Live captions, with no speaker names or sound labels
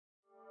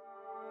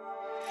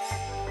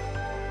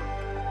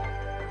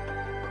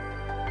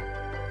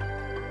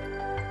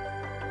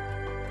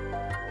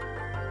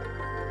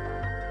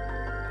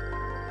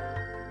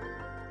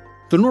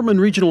The Norman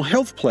Regional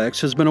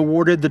Healthplex has been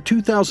awarded the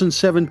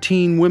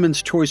 2017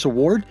 Women's Choice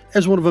Award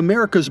as one of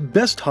America's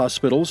best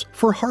hospitals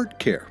for heart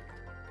care.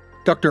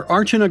 Dr.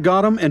 Archana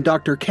Gautam and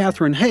Dr.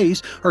 Katherine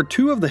Hayes are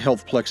two of the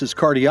Healthplex's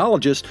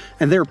cardiologists,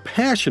 and they're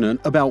passionate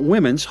about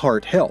women's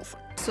heart health.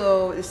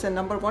 So it's the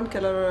 #1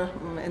 killer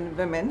in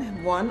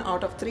women. 1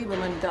 out of 3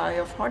 women die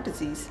of heart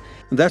disease.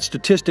 That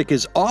statistic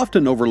is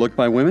often overlooked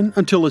by women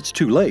until it's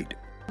too late.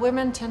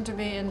 Women tend to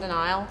be in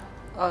denial.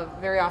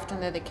 Very often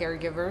they're the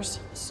caregivers,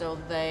 so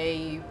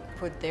they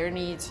put their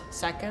needs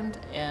second,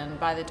 and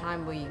by the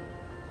time we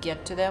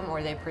get to them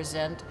or they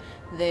present,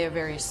 they are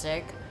very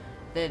sick.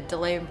 The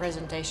delay in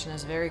presentation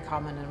is very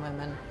common in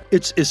women.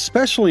 It's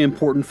especially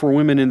important for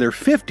women in their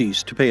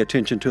 50s to pay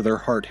attention to their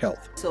heart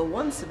health. So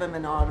once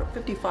women are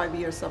 55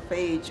 years of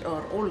age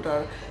or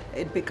older,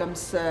 it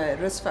becomes a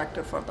risk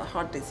factor for the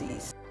heart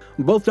disease.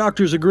 Both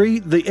doctors agree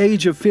the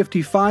age of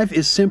 55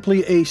 is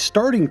simply a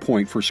starting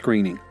point for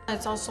screening.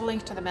 It's also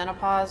linked to the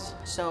menopause,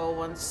 so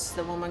once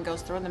the woman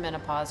goes through the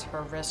menopause,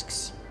 her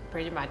risks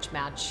pretty much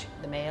match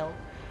the male.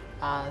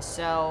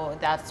 So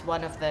that's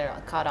one of the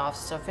cutoffs.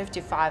 So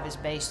 55 is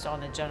based on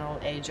the general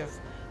age of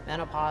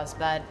menopause,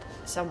 but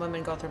some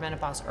women go through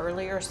menopause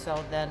earlier,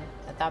 so then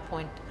at that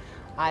point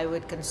I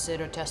would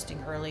consider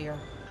testing earlier.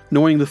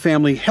 Knowing the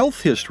family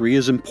health history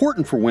is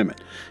important for women.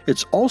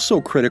 It's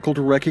also critical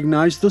to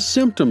recognize the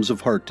symptoms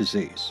of heart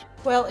disease.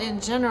 Well,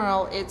 in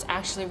general, it's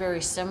actually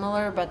very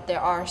similar, but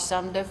there are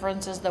some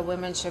differences that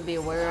women should be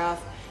aware of.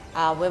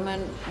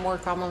 Women more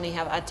commonly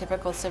have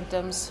atypical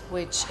symptoms,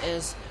 which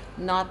is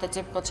not the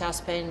typical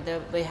chest pain.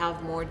 They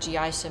have more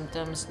GI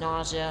symptoms,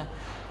 nausea,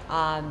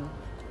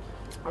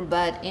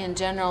 but in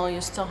general,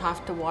 you still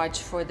have to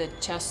watch for the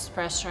chest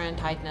pressure and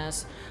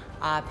tightness,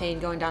 pain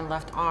going down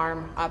left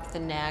arm, up the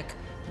neck,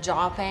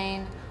 jaw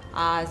pain.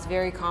 It's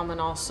very common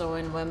also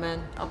in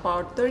women.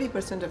 About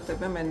 30% of the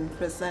women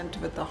present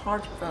with a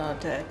heart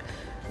attack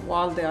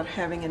while they are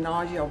having a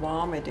nausea,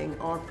 vomiting,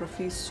 or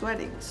profuse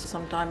sweating.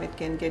 Sometimes it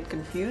can get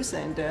confused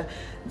and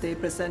they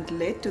present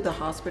late to the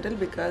hospital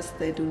because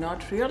they do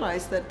not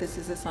realize that this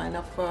is a sign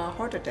of a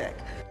heart attack.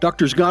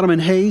 Doctors Gautam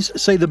and Hayes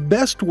say the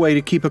best way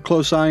to keep a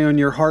close eye on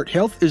your heart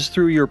health is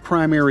through your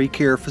primary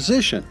care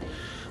physician.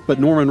 But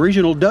Norman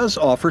Regional does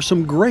offer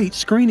some great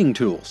screening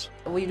tools.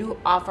 We do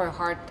offer a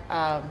heart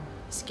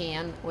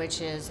scan,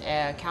 which is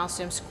a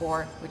calcium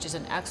score, which is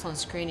an excellent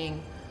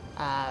screening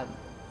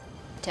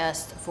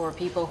test for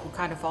people who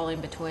kind of fall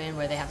in between,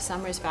 where they have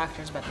some risk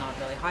factors but not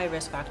really high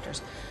risk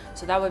factors.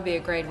 So that would be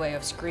a great way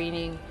of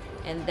screening,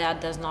 and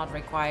that does not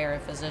require a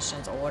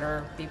physician's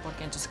order. People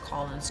can just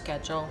call and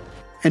schedule.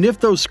 And if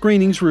those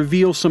screenings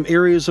reveal some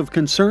areas of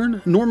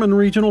concern, Norman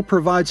Regional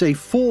provides a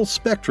full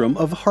spectrum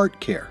of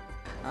heart care.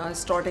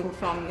 Starting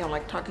from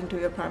like talking to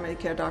your primary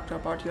care doctor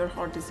about your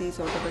heart disease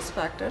or the risk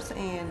factors,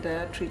 and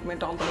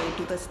treatment all the way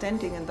to the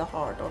stenting in the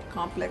heart or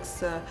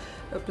complex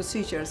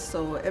procedures.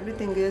 So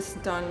everything is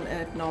done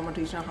at Norman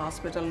Regional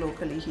Hospital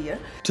locally here.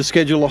 To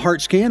schedule a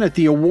heart scan at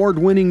the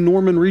award-winning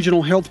Norman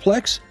Regional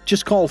Healthplex,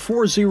 just call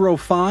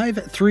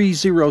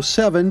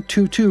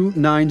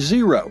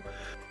 405-307-2290.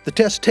 The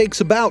test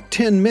takes about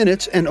 10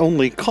 minutes and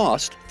only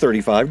costs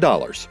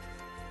 $35.